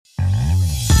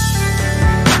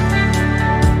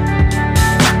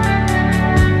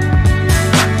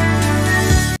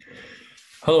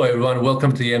Hello, everyone.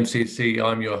 Welcome to the MCC.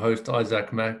 I'm your host,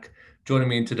 Isaac Mack. Joining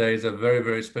me today is a very,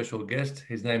 very special guest.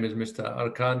 His name is Mr.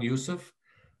 Arkan Yousef.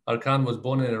 Arkan was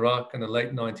born in Iraq in the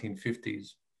late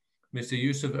 1950s. Mr.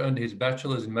 Yousef earned his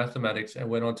bachelor's in mathematics and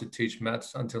went on to teach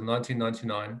maths until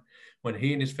 1999, when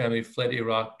he and his family fled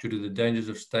Iraq due to the dangers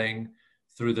of staying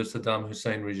through the Saddam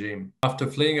Hussein regime. After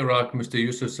fleeing Iraq, Mr.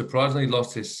 Yousef surprisingly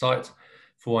lost his sight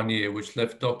for 1 year, which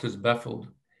left doctors baffled.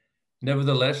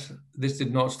 Nevertheless, this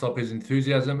did not stop his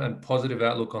enthusiasm and positive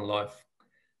outlook on life.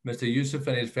 Mr. Yousef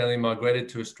and his family migrated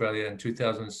to Australia in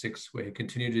 2006, where he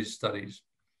continued his studies.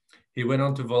 He went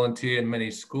on to volunteer in many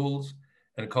schools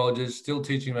and colleges, still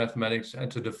teaching mathematics,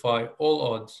 and to defy all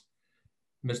odds.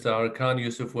 Mr. Arkan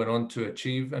Yousef went on to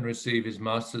achieve and receive his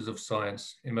Masters of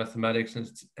Science in Mathematics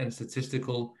and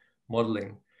Statistical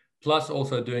Modelling, plus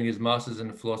also doing his Masters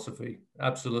in Philosophy.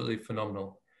 Absolutely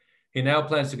phenomenal. He now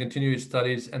plans to continue his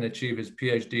studies and achieve his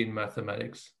PhD in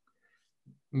mathematics.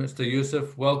 Mr.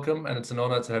 Yousef, welcome, and it's an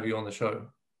honor to have you on the show.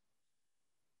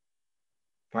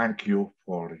 Thank you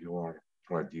for your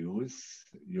produce.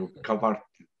 You covered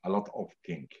a lot of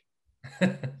things.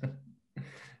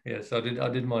 Yes, I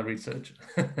did my research.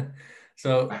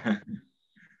 So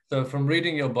from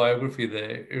reading your biography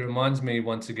there, it reminds me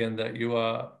once again that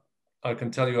I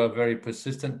can tell you are a very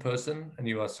persistent person and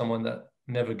you are someone that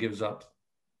never gives up.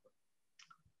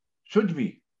 Should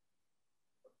be.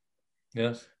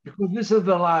 Yes. Because this is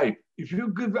the life. If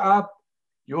you give up,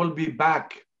 you will be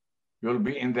back. You'll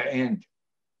be in the end.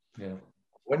 Yeah.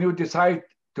 When you decide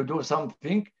to do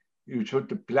something, you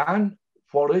should plan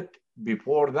for it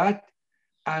before that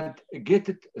and get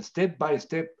it step by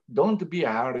step. Don't be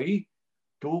a hurry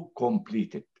to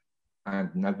complete it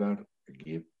and never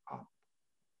give up.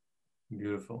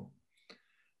 Beautiful.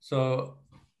 So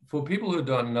for people who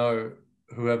don't know,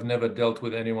 who have never dealt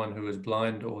with anyone who is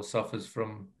blind or suffers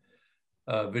from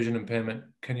vision impairment,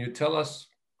 can you tell us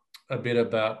a bit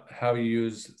about how you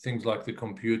use things like the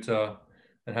computer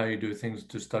and how you do things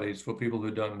to studies for people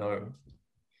who don't know?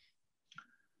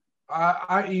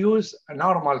 I use a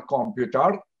normal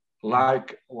computer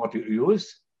like what you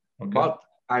use, Okay. but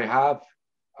I have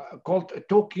called a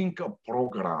talking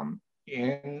program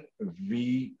NVDA.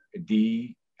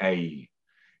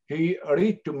 He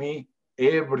read to me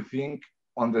everything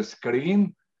on the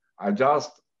screen.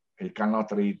 He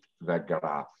cannot read the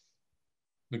graph.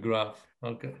 The graph,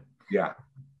 okay. Yeah,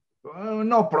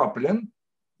 no problem,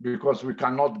 because we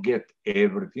cannot get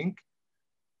everything.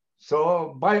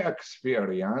 So by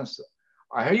experience,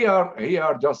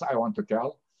 here just I want to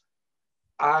tell,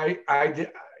 I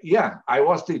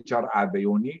was teacher at the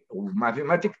uni,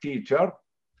 mathematics teacher,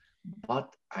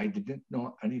 but I didn't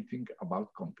know anything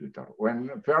about computer.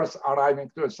 When first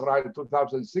arriving to Israel in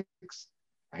 2006,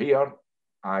 here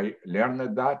I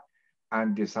learned that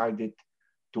and decided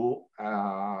to,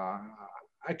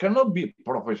 I cannot be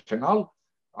professional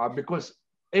because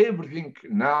everything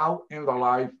now in the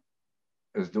life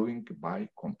is doing by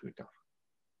computer.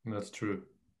 That's true.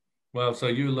 Wow, so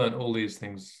you learned all these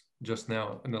things just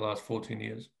now in the last 14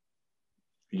 years.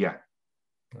 Yeah.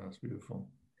 That's beautiful.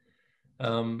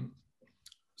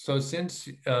 So since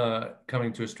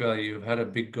coming to Australia, you've had a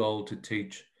big goal to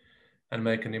teach and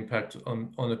make an impact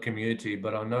on the community,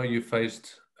 but I know you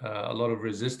faced a lot of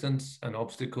resistance and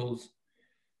obstacles.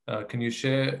 Can you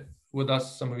share with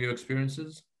us some of your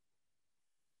experiences?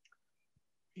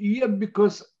 Yeah,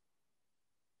 because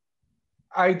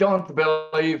I don't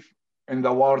believe in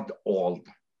the word old.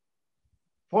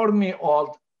 For me,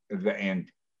 old is the end.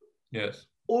 Yes.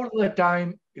 All the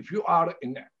time, if you are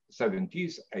in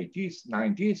 70s, 80s,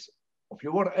 90s of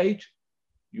your age,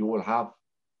 you will have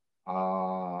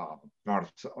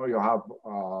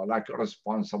like a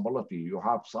responsibility. You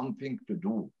have something to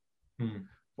do.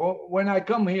 Well, when I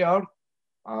come here,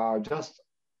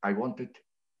 I wanted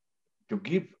to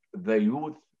give the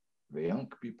youth, the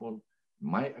young people,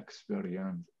 my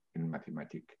experience in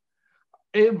mathematics.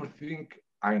 Everything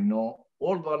I know,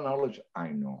 all the knowledge I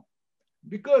know.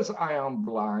 Because I am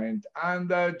blind, and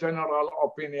the general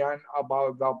opinion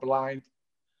about the blind,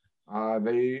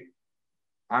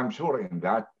 I'm sure in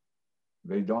that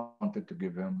they don't want to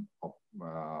give him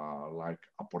like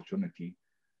opportunity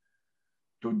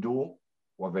to do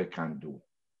what they can do.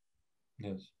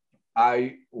 Yes.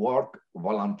 I work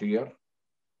volunteer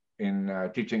in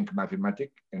teaching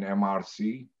mathematics in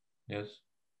MRC. Yes.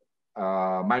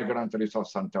 Migrant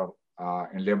Resource Center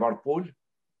in Liverpool,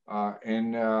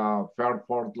 in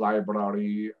Fairford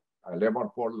Library,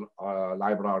 Liverpool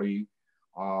Library.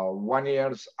 1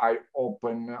 year I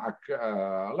open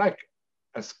like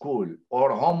a school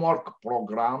or homework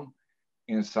program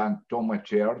in St. Thomas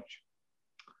Church.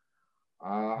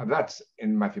 That's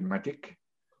in mathematics.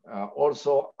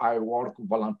 Also, I work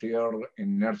volunteer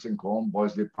in nursing home,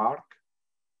 Bosley Park.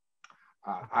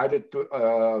 I did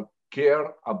to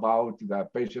care about the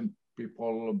patient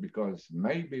people because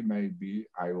maybe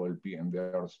I will be in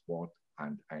their spot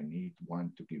and I need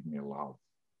one to give me love.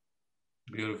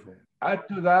 Beautiful. Add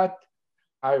to that,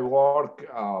 I work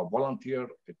volunteer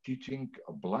teaching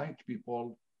blind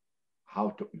people how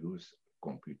to use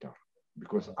computer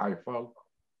because I felt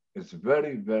it's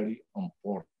very, very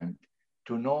important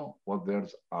to know what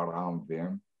there's around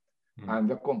them. And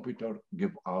the computer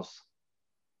give us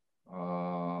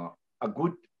a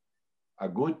good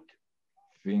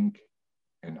thing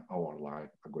in our life,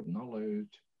 a good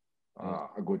knowledge,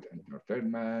 a good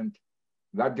entertainment.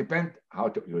 That depends how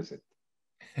to use it.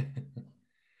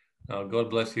 Oh, God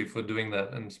bless you for doing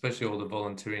that, and especially all the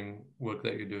volunteering work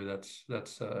that you do.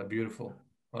 That's beautiful.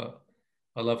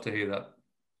 I love to hear that.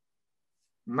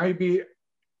 Maybe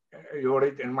you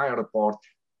read in my report,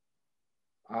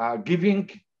 giving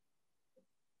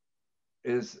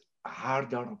is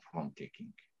harder from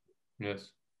taking.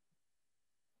 Yes,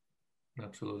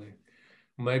 absolutely.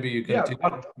 Maybe you can.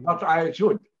 Yeah, but I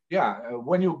should. Yeah,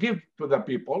 when you give to the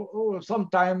people,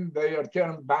 sometimes they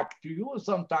return back to you,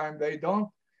 sometimes they don't.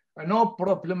 No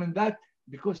problem in that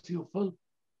because you feel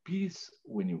peace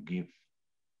when you give.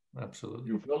 Absolutely.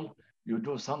 You feel you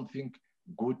do something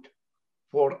good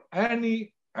for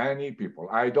any people.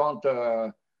 I don't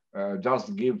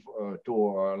just give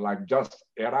to like just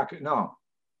Iraq. No,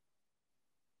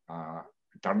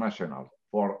 international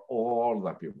for all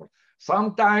the people.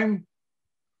 Sometimes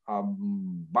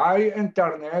by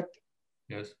internet,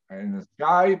 yes, in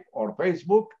Skype or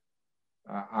Facebook,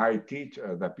 I teach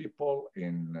the people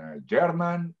in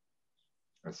German,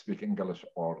 speak English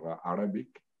or Arabic,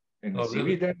 in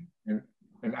Sweden, really?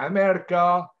 in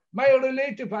America, my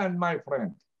relative and my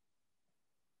friend.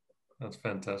 That's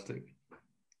fantastic.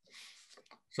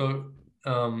 So,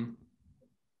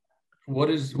 what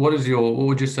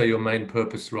would you say your main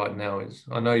purpose right now is?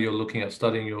 I know you're looking at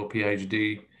studying your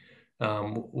PhD.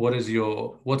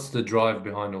 What's the drive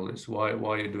behind all this? Why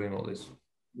are you doing all this?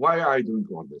 Why are I doing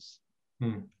all this?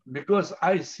 Because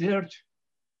I search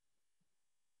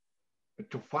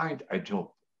to find a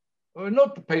job,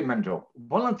 not a payment job,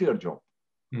 volunteer job.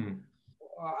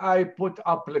 I put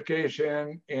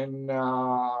application in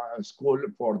school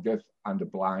for deaf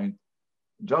and blind.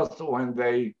 Just when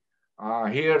they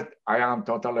hear I am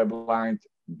totally blind,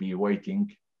 be waiting.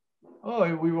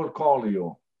 Oh, we will call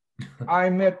you.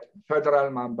 I met federal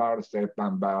member, state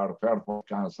member, Fairport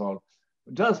Council.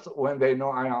 Just when they know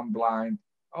I am blind,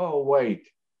 oh, wait,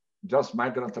 just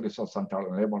Migrant Resource Center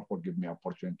and Labor will give me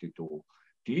opportunity to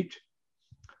teach.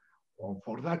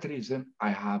 For that reason, I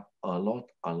have a lot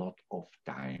of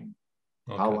time.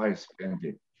 Okay. How I spend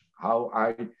it, how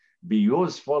I be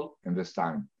useful in this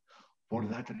time. For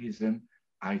that reason,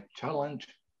 I challenge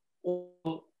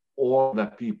all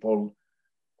the people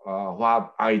who have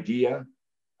idea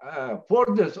for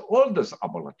all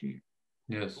disability.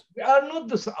 Yes. We are not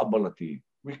disability.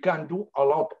 We can do a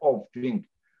lot of things.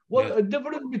 Well, yes. The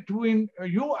difference between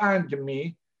you and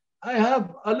me, I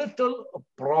have a little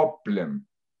problem.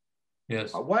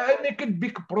 Yes. Why I make it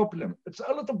big problem? It's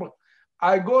a little problem.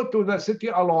 I go to the city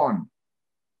alone.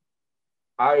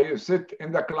 I sit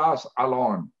in the class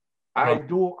alone. I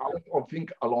do a lot of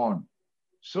things alone.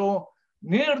 So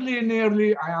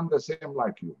nearly I am the same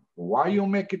like you. Why you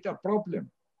make it a problem?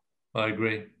 I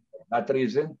agree. For that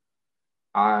reason,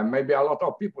 maybe a lot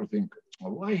of people think,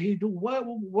 why he do?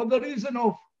 What the reason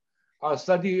of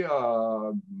study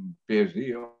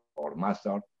PhD or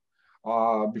master?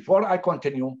 Before I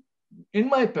continue, in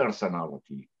my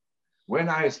personality, when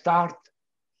I start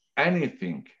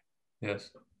anything,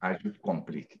 yes, I should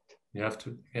complete it. You have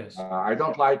to, yes. I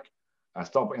don't like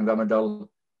stop in the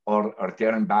middle or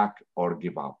turn back or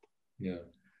give up. Yeah.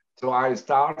 So I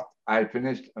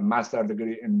finished a master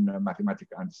degree in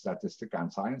mathematics and statistics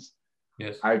and science.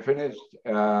 Yes. I finished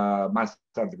a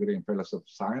master degree in philosophy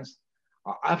science.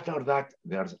 After that,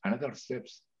 there's another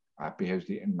steps, a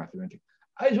PhD in mathematics.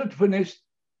 I should finish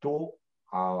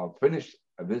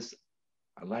this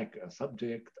like a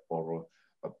subject or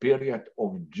a period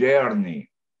of journey,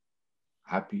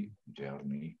 happy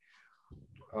journey,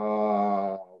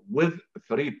 with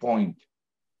 3 points.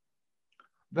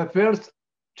 The first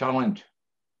challenge,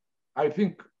 I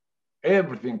think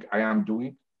everything I am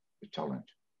doing is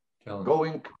challenge.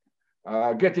 Going,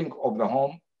 getting off the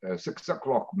home, 6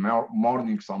 o'clock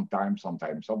morning sometimes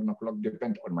 7 o'clock,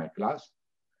 depend on my class.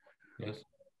 Yes.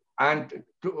 And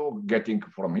getting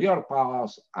from here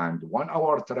pass and 1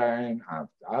 hour train. And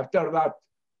after that,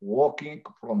 walking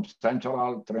from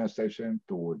Central train station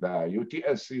to the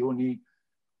UTS uni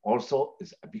also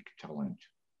is a big challenge.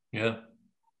 Yeah.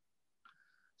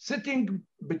 Sitting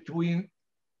between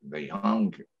the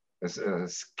young is a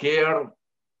scare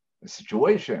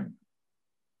situation.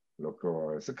 Look,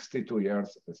 62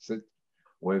 years, sit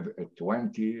with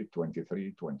 20,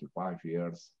 23, 25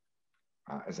 years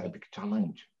is a big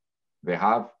challenge. They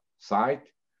have sight,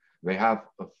 they have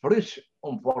a fresh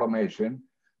information,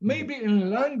 maybe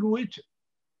in language,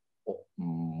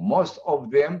 most of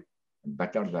them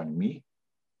better than me,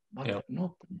 but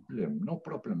no problem, no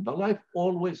problem. The life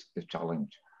always a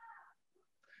challenge.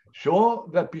 Show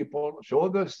the people, show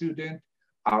the student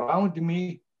around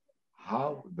me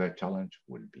how the challenge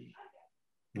will be.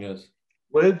 Yes.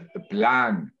 With a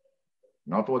plan,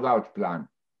 not without plan.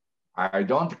 I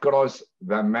don't cross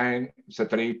the main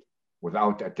street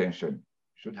without attention.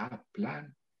 You should have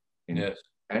plan in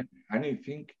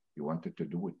anything you wanted to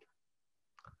do it.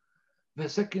 The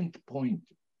second point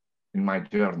in my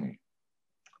journey,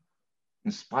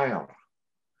 inspire.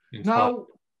 Now,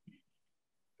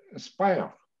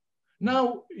 inspire.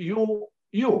 Now you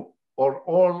or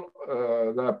all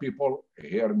the people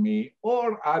hear me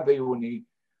or at the uni,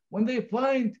 when they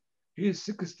find he's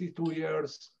 62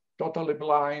 years, totally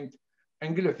blind,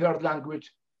 English third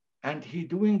language, and he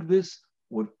doing this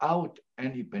without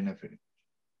any benefit.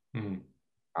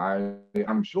 I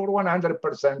am sure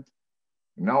 100%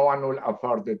 no one will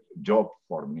afford a job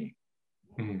for me.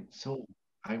 So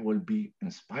I will be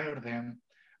inspire them.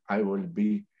 I will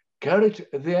be encourage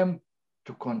them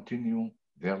to continue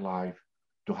their life,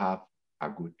 to have a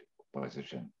good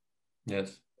position.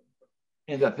 Yes.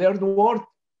 In the third word,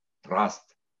 trust.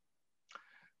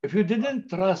 If you didn't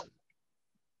trust.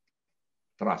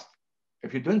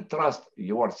 If you don't trust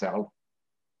yourself,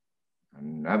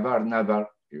 never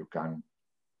you can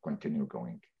continue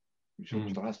going. You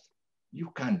should trust.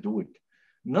 You can do it.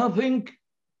 Nothing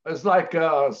is like,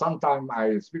 sometimes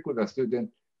I speak with a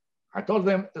student, I told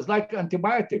them it's like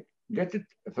antibiotic. Get it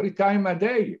 3 times a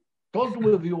day. Talk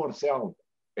with yourself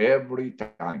every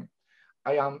time.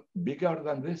 I am bigger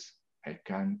than this. I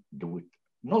can do it.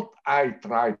 Not I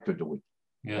try to do it.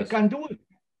 Yes. I can do it.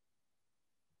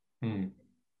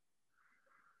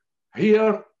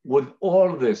 Here, with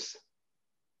all this,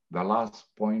 the last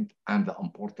point and the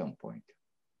important point,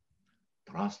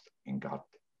 trust in God.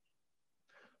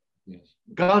 Yes.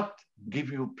 God give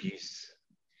you peace,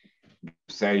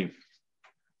 save,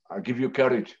 give you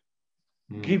courage,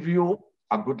 give you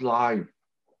a good life.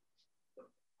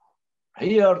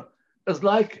 Here is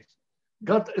like,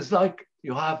 God is like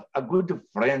you have a good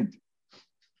friend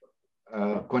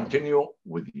continue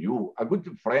with you, a good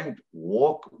friend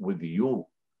walk with you.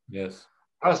 Yes.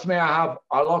 Trust me, I have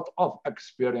a lot of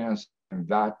experience in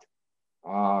that.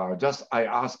 Just I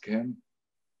ask him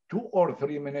 2 or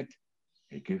 3 minutes,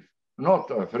 he give, not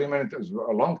 3 minutes is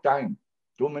a long time,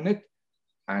 2 minutes,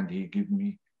 and he give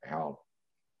me help.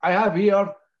 I have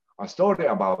here a story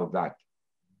about that.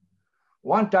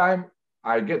 One time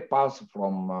I get pass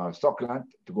from Stockland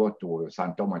to go to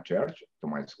St. Thomas Church, to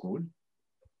my school.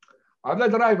 The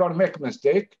driver make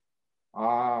mistake.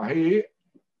 He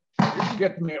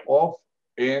get me off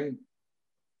in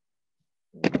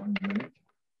 1 minute.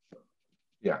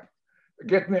 Yeah,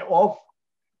 get me off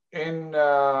in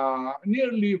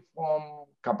nearly from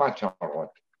Kapacha Road.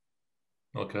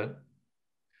 Okay.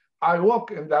 I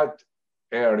walk in that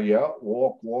area,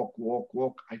 walk.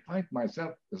 I find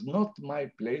myself, it's not my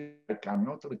place. I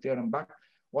cannot return back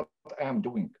what I am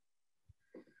doing.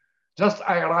 Just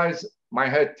I raise my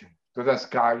head to the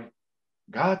sky.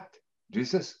 God,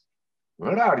 Jesus,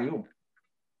 where are you?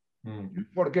 You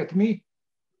forget me?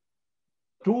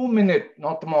 2 minutes,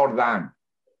 not more than.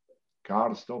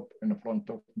 Car stop in front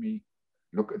of me.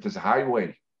 Look, it is a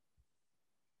highway.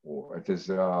 Oh, it is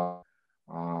like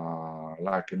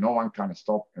no one can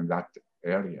stop in that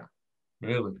area.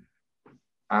 Really?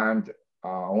 And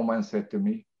a woman said to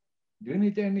me, do you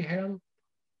need any help?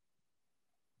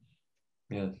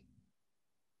 Yes.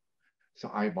 So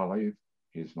I believe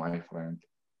he's my friend.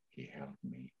 He helped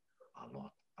me a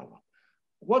lot.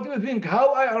 What do you think?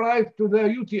 How I arrived to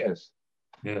the UTS?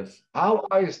 Yes. How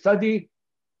I study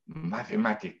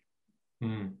mathematics.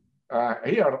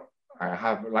 Here I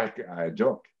have like a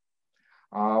joke.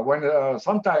 When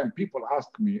sometimes people ask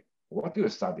me, what do you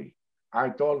study? I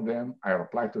told them, I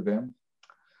reply to them,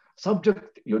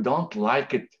 subject you don't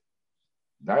like it.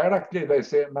 Directly they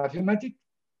say mathematics.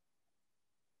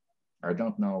 I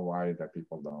don't know why the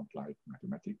people don't like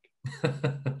mathematics.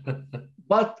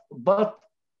 But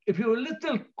if you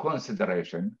little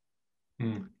consideration,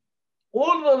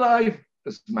 all the life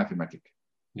is mathematics.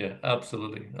 Yeah,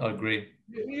 absolutely. I agree.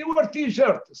 Your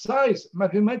t-shirt, size,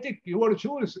 mathematics, your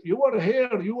shoes, your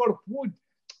hair, your food,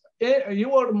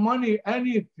 your money,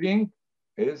 anything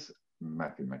is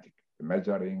mathematical,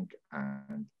 measuring,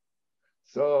 and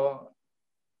so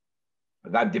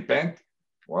that depends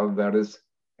what there is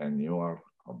in your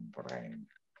brain.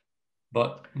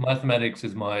 But mathematics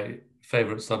is my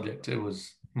favorite subject. It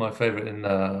was my favorite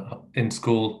in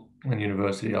school and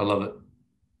university. I love it.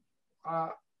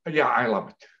 Yeah, I love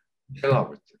it. I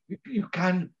love it. You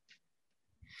can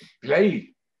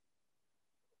play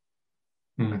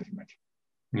mathematics.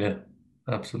 Yeah,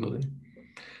 absolutely.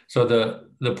 So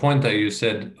the point that you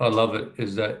said, I love it,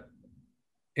 is that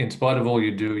in spite of all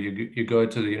you do, you go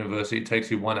to the university. It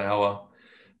takes you 1 hour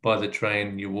by the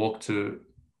train. You walk to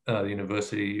the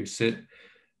university. You sit.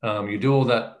 You do all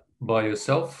that by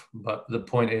yourself. But the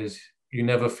point is, you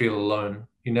never feel alone.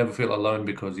 You never feel alone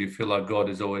because you feel like God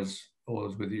is always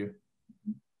with you.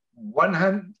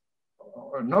 100,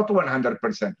 not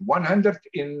 100%. 100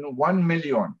 in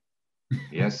 1,000,000.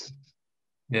 Yes.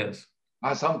 Yes.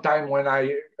 Sometime when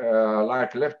I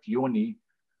like left uni,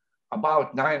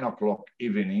 about 9 o'clock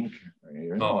evening,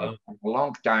 a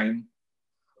long time.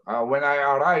 When I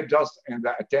arrived just in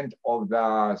the end of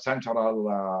the central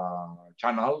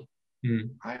channel,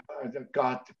 I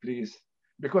God, please,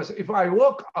 because if I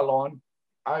walk alone,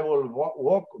 I will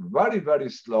walk very, very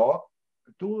slow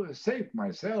to save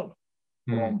myself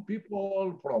from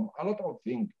people, from a lot of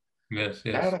things. Yes,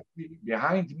 yes. Directly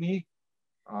behind me,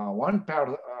 one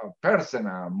person,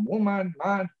 a woman,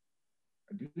 man,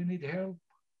 do you need help?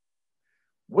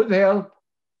 With help,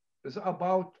 it's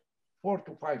about 4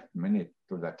 to 5 minutes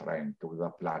to the train, to the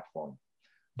platform.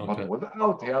 Okay. But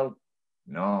without help,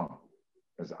 no,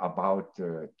 it's about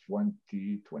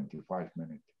 20, 25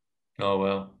 minutes. Oh,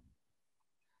 well.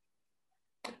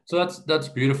 So that's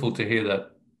beautiful to hear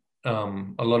that.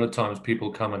 A lot of times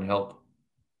people come and help.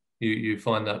 You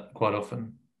find that quite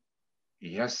often.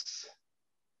 Yes.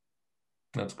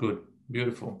 That's good.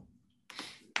 Beautiful.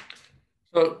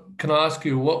 So can I ask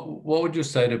you, what would you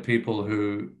say to people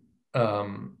who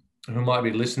might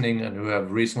be listening and who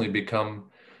have recently become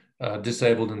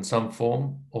disabled in some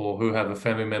form, or who have a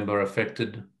family member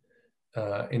affected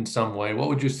in some way? What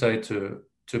would you say to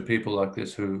people like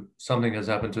this who something has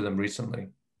happened to them recently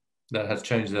that has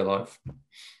changed their life?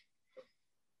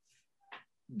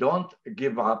 Don't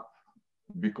give up,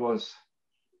 because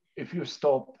if you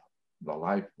stop, the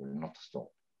life will not stop.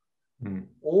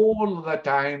 All the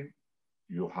time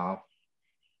you have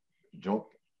job,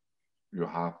 you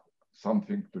have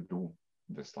something to do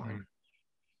this life.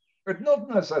 It's not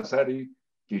necessary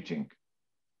teaching.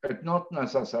 It's not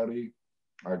necessary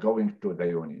going to the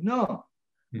uni. No,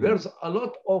 there's a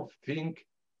lot of things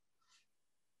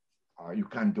you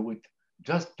can do it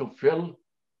just to feel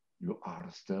you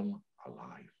are still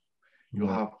alive. You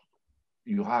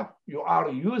are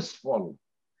useful.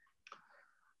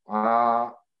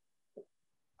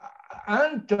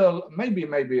 Until maybe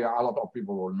a lot of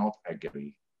people will not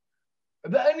agree.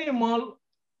 The animal,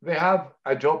 they have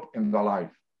a job in the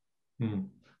life.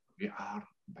 We are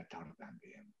better than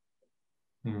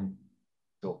them.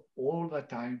 So all the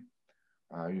time,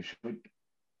 you should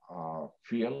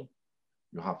feel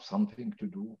you have something to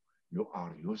do. You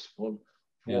are useful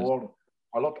for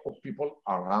a lot of people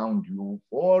around you,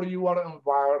 for your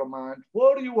environment,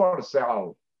 for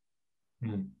yourself.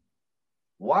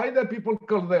 Why the people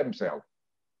kill themselves?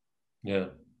 Yeah.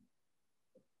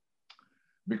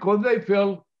 Because they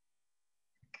feel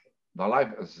the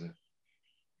life is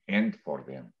end for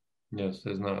them. Yes,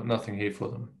 there's nothing here for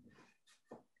them.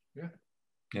 Yeah.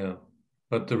 Yeah.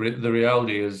 But the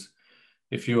reality is,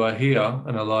 if you are here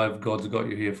and alive, God's got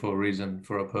you here for a reason,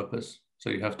 for a purpose. So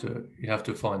you have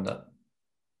to find that.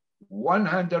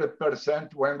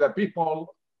 100%. When the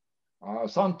people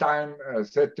sometimes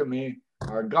said to me,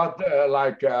 God,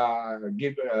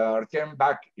 return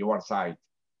back your sight.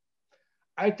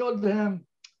 I told him,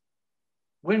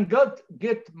 when God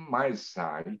get my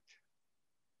sight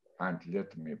and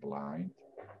let me blind,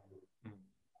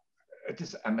 it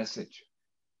is a message.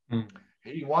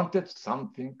 He wanted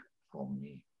something from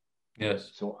me.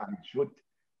 Yes. So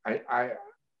I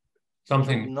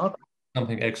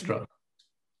something extra.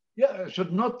 Yeah, I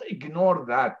should not ignore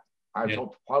that. I should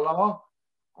follow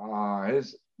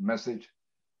his message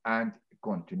and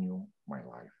continue my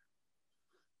life.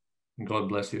 God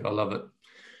bless you. I love it.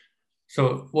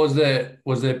 So was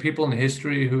there people in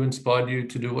history who inspired you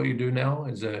to do what you do now?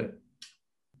 Is there?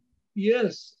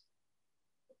 Yes.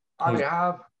 I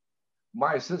have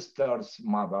my sister's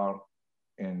mother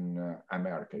in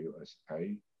America,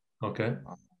 USA. Okay.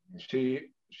 She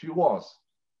was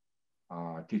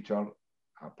a teacher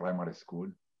at primary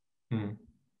school.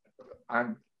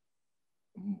 And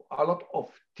a lot of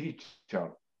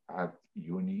teachers at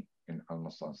uni in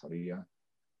Al-Mustansariya,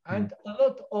 and a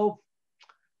lot of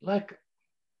like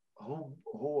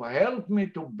who helped me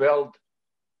to build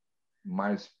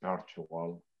my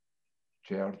spiritual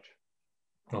church,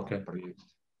 priest,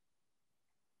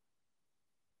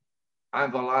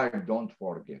 and the life. Don't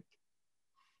forget,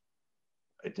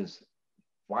 it is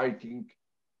fighting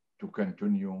to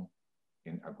continue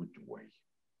in a good way.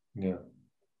 Yeah,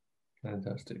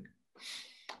 fantastic.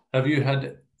 Have you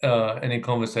had any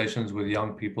conversations with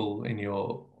young people in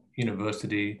your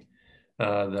university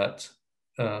that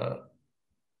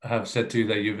have said to you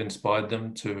that you've inspired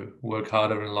them to work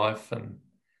harder in life and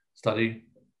study?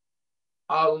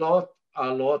 A lot.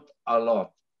 I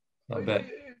bet.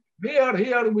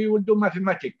 Here we will do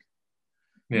mathematics.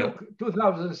 Yeah. Look,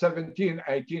 2017,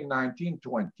 18, 19,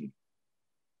 20.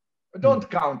 Don't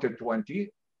count it 20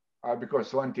 because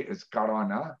 20 is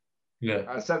Corona.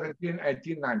 Yeah. 17,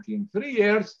 18, 19. 3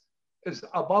 years is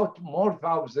about more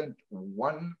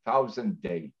 1,000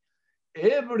 days.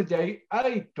 Every day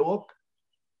I talk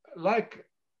like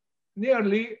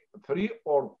nearly 3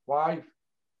 or 5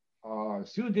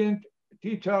 student,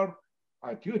 teacher,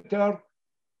 tutor,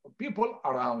 people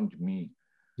around me.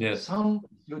 Yes. Some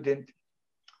student,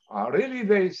 really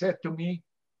they said to me,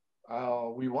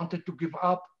 we wanted to give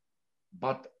up,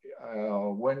 but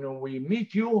when we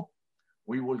meet you,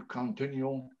 we will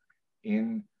continue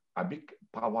in a big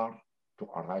power to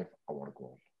arrive our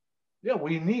goal. Yeah,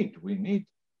 we need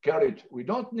courage. We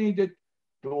don't need it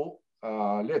to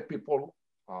let people,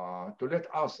 to let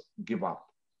us give up.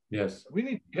 Yes. We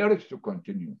need courage to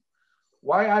continue.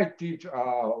 Why I teach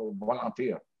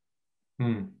volunteer?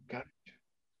 Courage.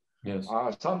 Yes.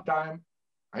 Sometimes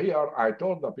here I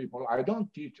told the people, I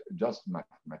don't teach just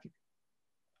mathematics.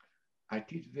 I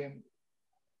teach them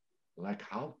like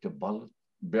how to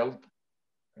build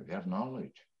their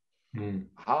knowledge,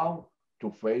 how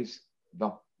to face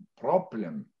the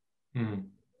problem.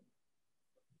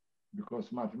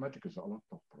 Because mathematics is a lot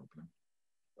of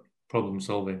problem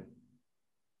solving.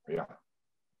 Yeah.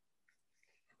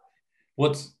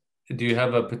 Do you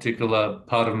have a particular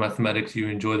part of mathematics you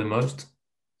enjoy the most?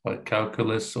 Like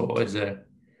calculus, or is there,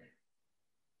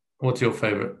 what's your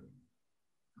favorite?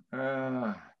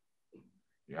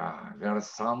 Yeah, there are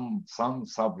some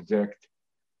subject.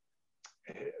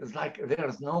 It's like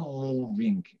there's no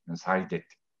moving inside it.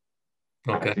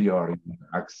 Okay. Theory,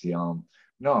 axiom.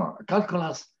 No,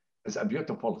 calculus is a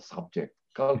beautiful subject.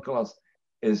 Calculus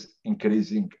is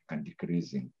increasing and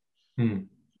decreasing.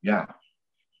 Yeah.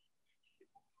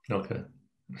 Okay.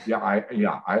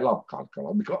 I love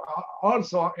calculus because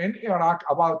also in Iraq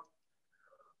about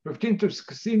 15 to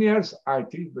 16 years I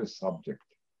teach this subject.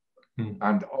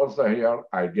 And also here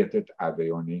I get it at the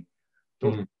uni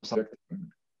to subject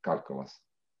in calculus.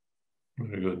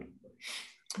 Very good.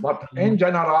 But in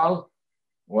general,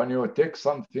 when you take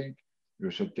something, you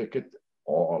should take it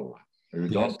all. You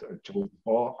don't choose,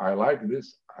 oh, I like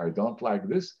this, I don't like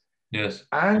this. Yes.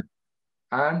 And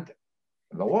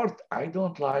the word I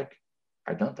don't like,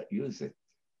 I don't use it.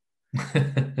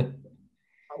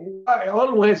 I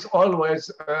always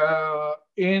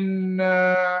in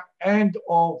end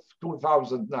of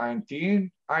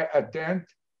 2019, I attend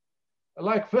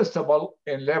like festival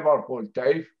in Liverpool,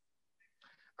 TAFE.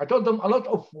 I told them a lot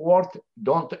of word,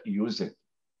 don't use it.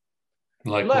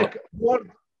 Like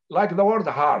the word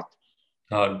heart.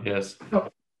 Yes. No,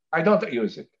 I don't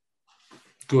use it.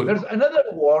 Good. There's another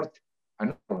word,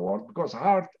 because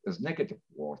heart is negative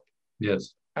word.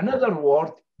 Yes. Another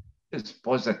word is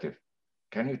positive.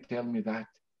 Can you tell me that?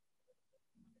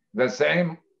 The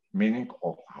same meaning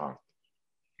of heart.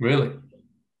 Really?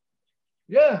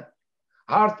 Yeah.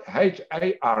 Heart,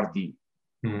 H-A-R-D,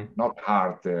 not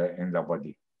heart in the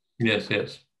body. Yes,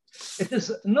 yes. It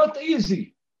is not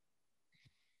easy.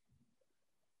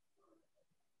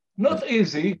 Not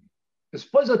easy is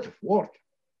positive word.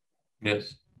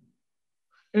 Yes.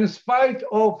 In spite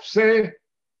of say,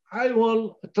 I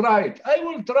will try it. I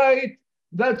will try it.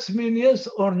 That's mean yes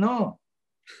or no.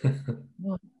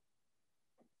 No.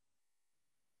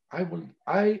 I will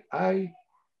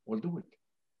do it.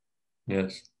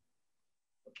 Yes.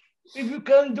 If you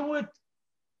can do it,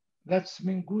 that's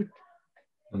mean good.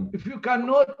 If you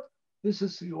cannot, this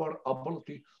is your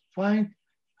ability. Find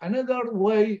another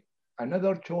way,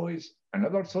 another choice,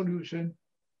 another solution.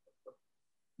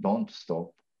 Don't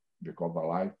stop, because the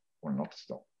life will not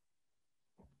stop.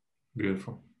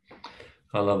 Beautiful.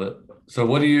 I love it. So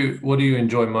what do you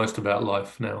enjoy most about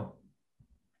life now?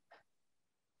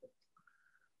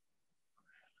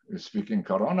 You're speaking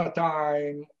Corona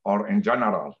time or in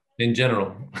general? In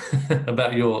general,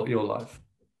 about your life.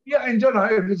 Yeah, in general.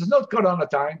 If it's not Corona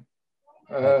time,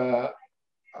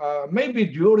 maybe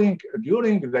during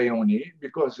the uni,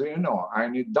 because you know I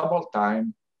need double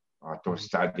time to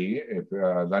study. If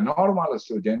the normal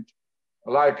student,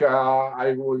 like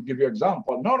I will give you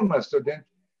example, normal student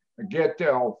get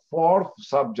a fourth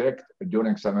subject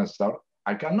during semester.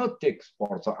 I cannot take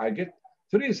sports, so I get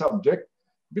three subjects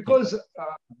because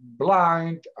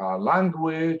blind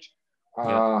language,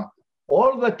 Yeah.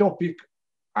 all the topic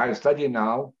I study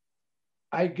now,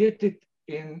 I get it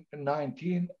in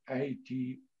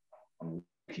 1980.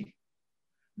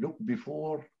 Look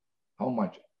before how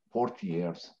much? 40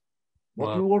 years.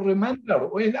 What you Wow. will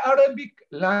remember in Arabic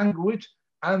language,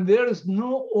 and there is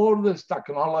no all this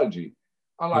technology.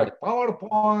 I Yeah. like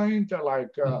PowerPoint, I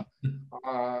like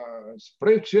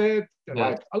spreadsheet, Yes.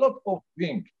 like a lot of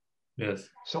things. Yes.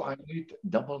 So I need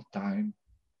double time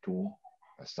to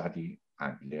study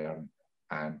and learn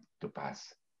and to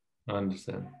pass. I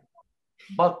understand.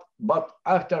 But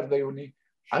after the uni,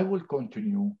 I will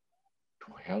continue to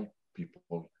help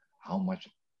people how much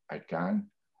I can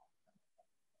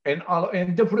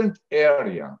in different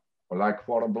area. Like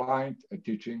for a blind,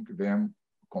 teaching them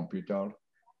computer,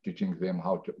 teaching them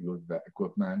how to use the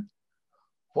equipment.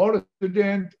 For a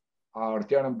student,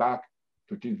 returning back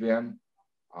to teach them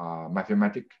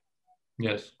mathematics.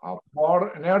 Yes. For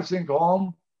nursing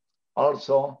home,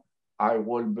 also I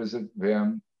will visit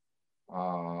them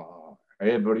uh,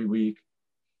 every week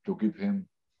to give him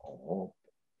hope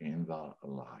in the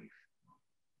life.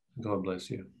 God bless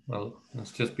you. Well,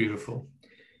 that's just beautiful.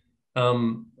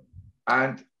 Um,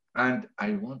 And and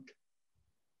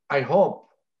I hope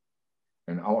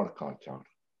in our culture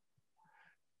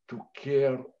to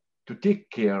care to take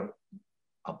care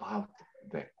about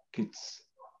the kids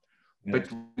yes,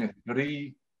 between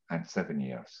 3 and 7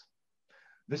 years.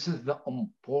 This is the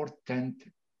important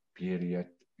period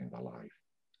in the life.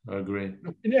 I agree.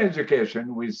 In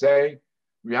education, we say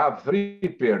we have 3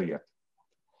 periods.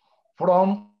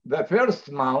 From the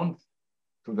first month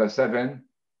to the 7,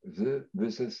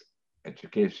 this is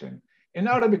education. In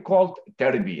Arabic called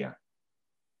tarbiyah.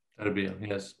 Tarbiyah,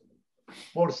 yes.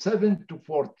 For 7 to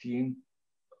 14,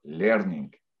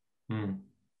 learning. Mm.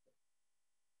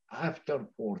 After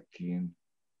 14,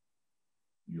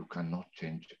 you cannot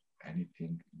change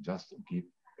anything, just give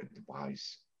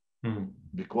advice. Mm.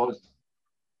 Because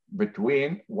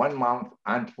between 1 month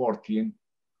and 14,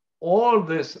 all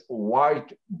this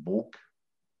white book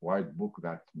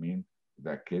that means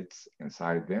the kids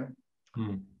inside them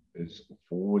Mm. is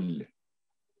full.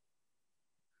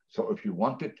 So if you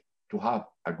wanted to have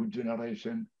a good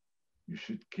generation, you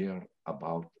should care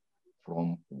about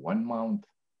from 1 month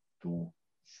to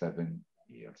 7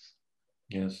 years.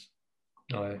 Yes.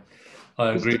 I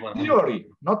This agree is 100%. theory,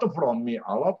 not from me.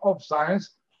 A lot of science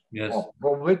Yes. of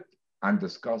prove it and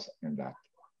discuss in that.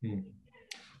 Mm.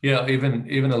 Yeah,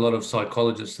 even a lot of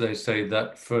psychologists, they say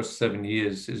that first 7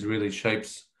 years is really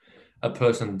shapes a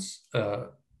person's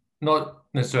not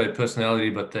necessarily personality,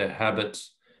 but their habits,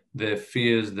 their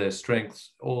fears, their strengths,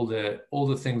 all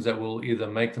the things that will either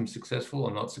make them successful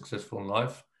or not successful in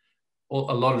life.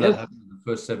 A lot of that Yes, happens in the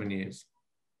first 7 years.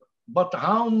 but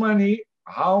how many,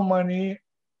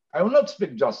 I will not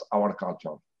speak just our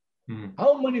culture. Mm.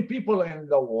 How many people in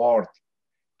the world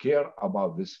care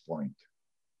about this point?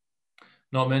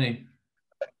 Not many.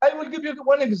 I will give you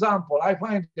one example. I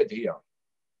find it here.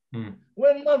 Mm.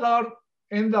 When mother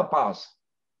in the past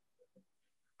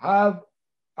have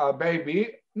a baby,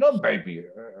 not baby,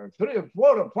 3,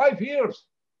 4, 5 years,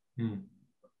 Mm.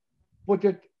 put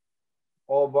it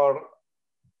over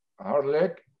her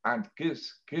leg and kiss,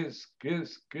 kiss, kiss,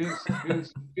 kiss,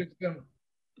 kiss, kiss him.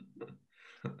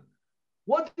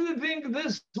 What do you think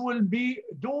this will be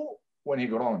do when he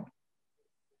grown?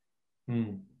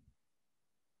 Mm.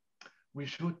 We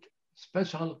should,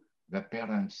 special the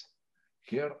parents,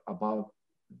 care about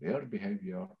their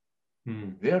behavior,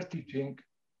 their teaching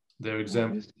Their for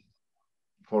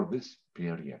example. this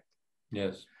period.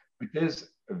 Yes. It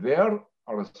is their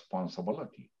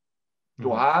responsibility to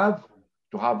have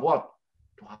what?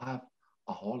 To have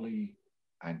a holy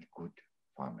and good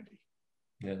family.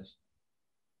 Yes.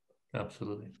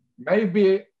 Absolutely.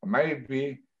 Maybe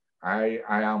I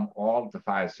am old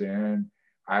fashioned.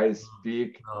 I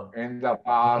speak No. in the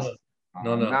past.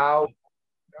 No. No. Now,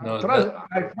 No. trust,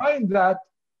 I find that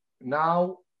now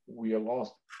we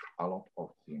lost a lot of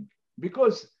things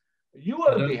because I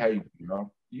your don't. behavior, I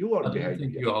don't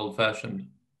think you're old-fashioned.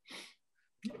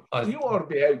 your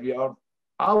behavior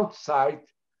outside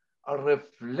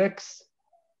reflects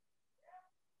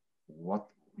what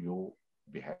you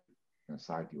behave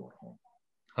inside your home.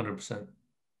 100%.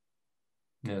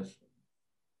 Yes.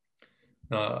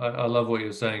 I love what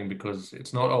you're saying because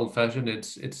it's not old-fashioned.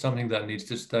 It's something that needs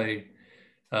to stay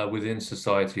within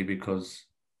society because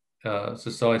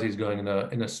society is going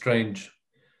in a strange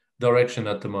direction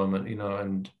at the moment, you know,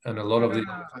 and a lot of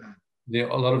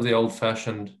the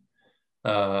old-fashioned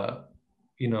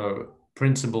you know,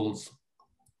 principles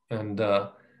and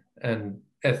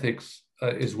ethics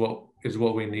is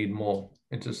what we need more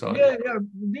in society. Yeah, yeah.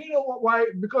 Do you know why?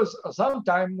 Because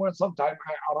sometimes I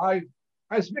arrive,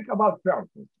 I speak about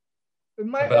purpose in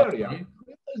my area.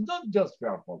 It's not just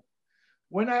purpose.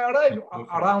 When I arrive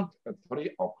around 3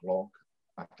 o'clock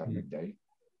after midday,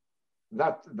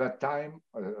 that time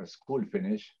school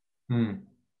finish,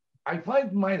 I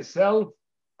find myself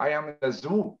I am in a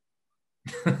zoo,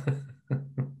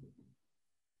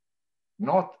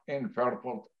 not in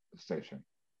Fairport station.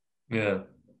 Yeah.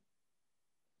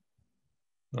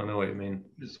 I know what you mean.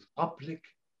 It's public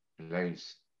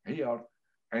place. Here,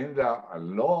 in the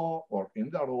law or in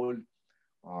the rule,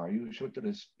 you should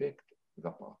respect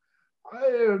the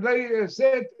public. They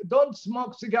said, don't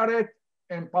smoke cigarette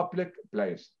in public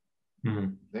place.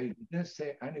 They didn't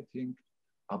say anything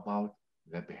about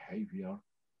the behavior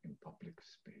in public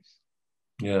space.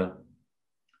 Yeah.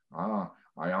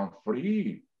 I am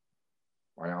free.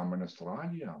 I am in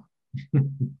Australia.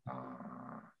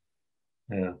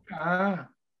 Yeah.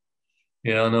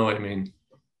 Yeah, I know what you mean.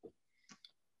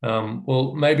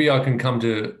 Well, maybe I can come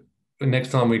to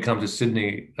next time we come to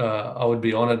Sydney. I would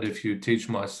be honored if you teach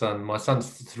my son. My son's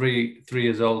 3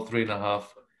 years old, 3.5.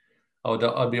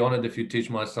 I'd be honored if you teach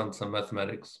my son some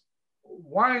mathematics.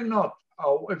 Why not?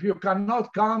 If you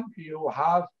cannot come, you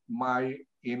have my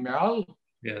email.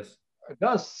 Yes.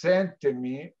 Just send to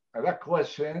me the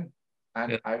question,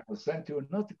 and I will send you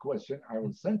not a question. I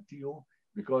will send to you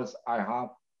because I have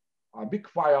a big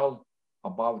file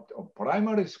about a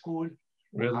primary school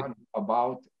and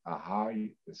about a high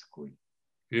school.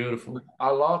 Beautiful. With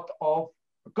a lot of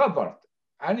covered.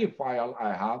 Any file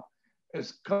I have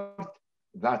is covered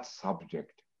that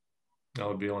subject. I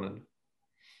would be honored.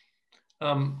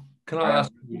 Can I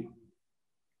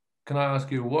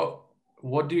ask you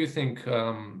what do you think?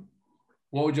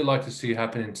 What would you like to see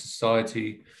happen in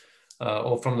society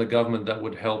or from the government that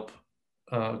would help?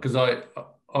 Because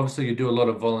obviously you do a lot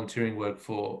of volunteering work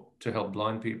to help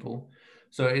blind people.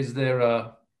 So is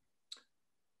there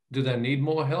do they need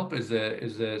more help? Does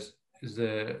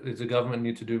the government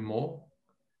need to do more?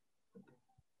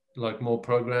 Like more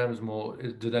programs,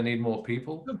 do they need more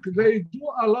people? Look, they do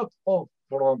a lot of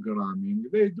programming.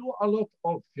 They do a lot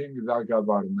of things, the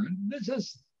government. This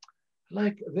is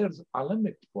like there's a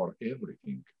limit for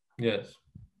everything. Yes.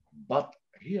 But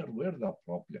here, where's the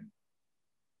problem?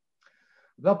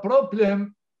 The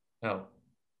problem,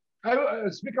 I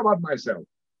speak about myself.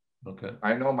 Okay.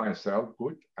 I know myself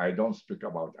good. I don't speak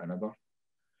about another.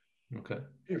 Okay.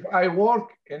 If I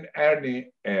work in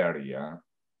any area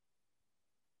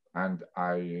and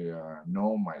I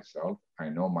know myself, I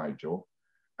know my job,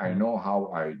 I know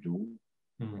how I do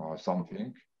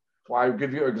something. So I'll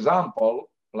give you example,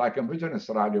 like in Business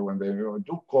Radio, when they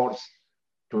do course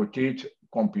to teach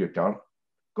computer,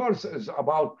 course is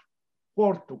about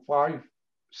 4 to 5,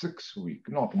 6 weeks,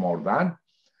 not more than.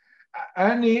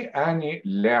 Any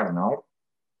learner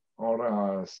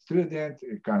or a student,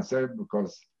 you can say,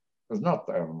 because it's not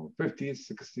 50,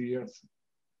 60 years.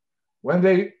 When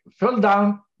they fell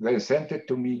down, they sent it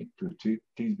to me to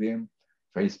teach them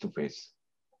face to face.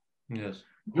 Yes.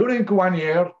 During 1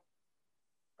 year,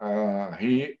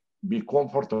 he be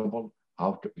comfortable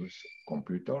how to use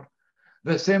computer.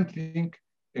 The same thing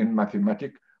in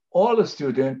mathematics. All the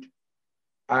students,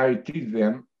 I teach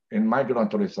them in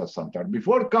Migrant Research Center.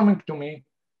 Before coming to me,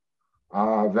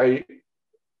 they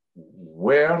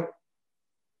were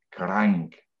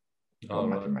crying for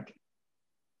mathematics.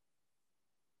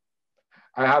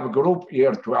 I have a group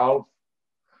year 12,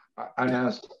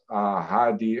 Anas,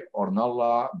 Hadi,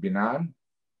 Ornalla, Binan.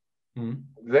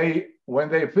 When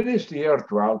they finished year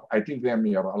 12, I teach them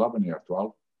year 11, year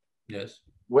 12. Yes.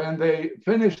 When they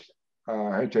finished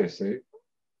HSA,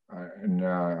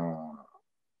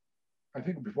 I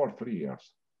think before 3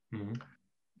 years,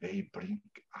 they bring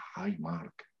a high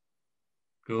mark.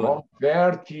 Good. From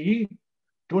 30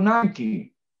 to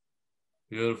 90.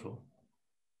 Beautiful.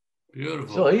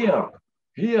 Beautiful. So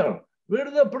here,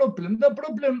 where's the problem? The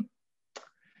problem,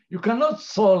 you cannot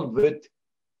solve it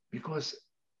because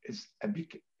it's a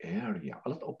big area. A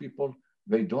lot of people,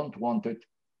 they don't want it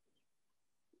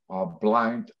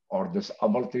blind or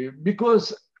disability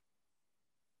because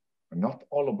not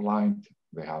all blind,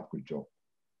 they have good job.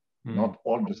 Not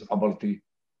all disability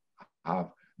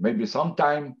have. Maybe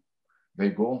sometime they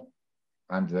go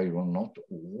and they will not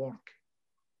work.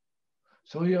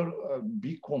 So you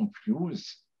be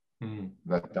confused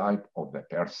the type of the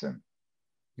person.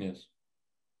 Yes.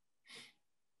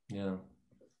 Yeah.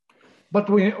 But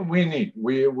we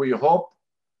hope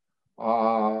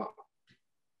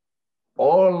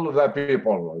all the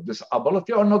people,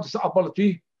 disability or not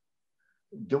disability,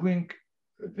 doing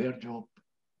their job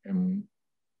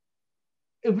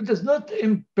if it is not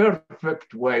in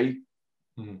perfect way,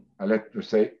 I like to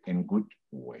say in good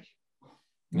way,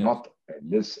 not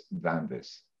less than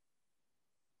this.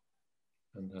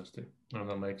 Fantastic. And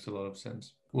that makes a lot of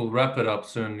sense. We'll wrap it up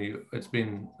soon. It's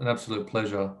been an absolute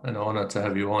pleasure and honor to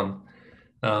have you on.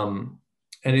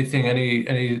 Any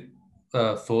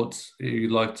thoughts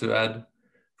you'd like to add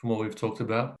from what we've talked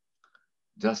about?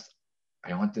 Just,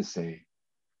 I want to say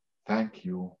thank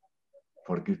you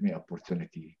for giving me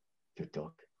opportunity to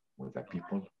talk with the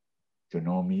people, to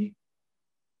know me.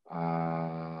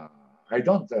 I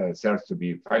don't search to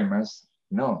be famous.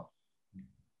 No,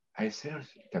 I search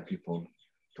the people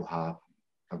to have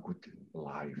a good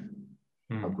life,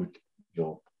 a good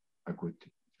job, a good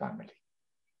family.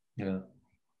 Yeah.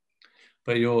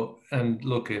 But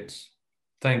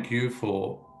thank you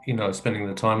for, spending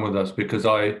the time with us, because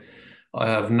I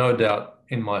have no doubt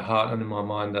in my heart and in my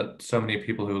mind that so many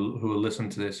people who will listen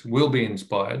to this will be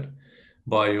inspired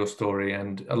by your story.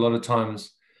 And a lot of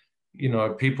times,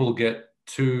 people get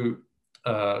too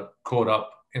caught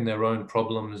up in their own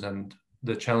problems and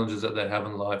the challenges that they have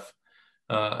in life.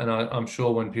 And I'm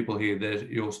sure when people hear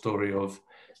your story of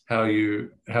how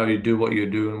you do what you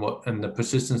do and the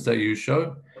persistence that you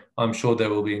show, I'm sure they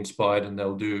will be inspired and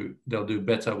they'll do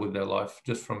better with their life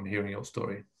just from hearing your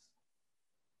story.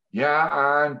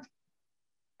 Yeah, and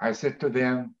I said to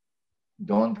them,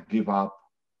 don't give up.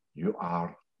 You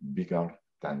are bigger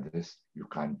than this. You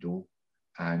can do,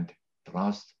 and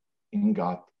trust in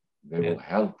God. They will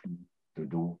help you to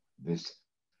do this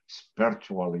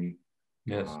spiritually.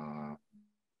 Yes.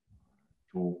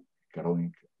 To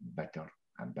growing better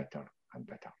and better and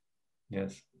better.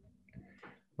 Yes.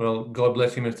 Well, God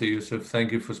bless you, Mr. Yousef.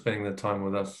 Thank you for spending the time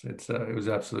with us. It was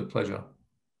an absolute pleasure.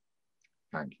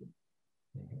 Thank you.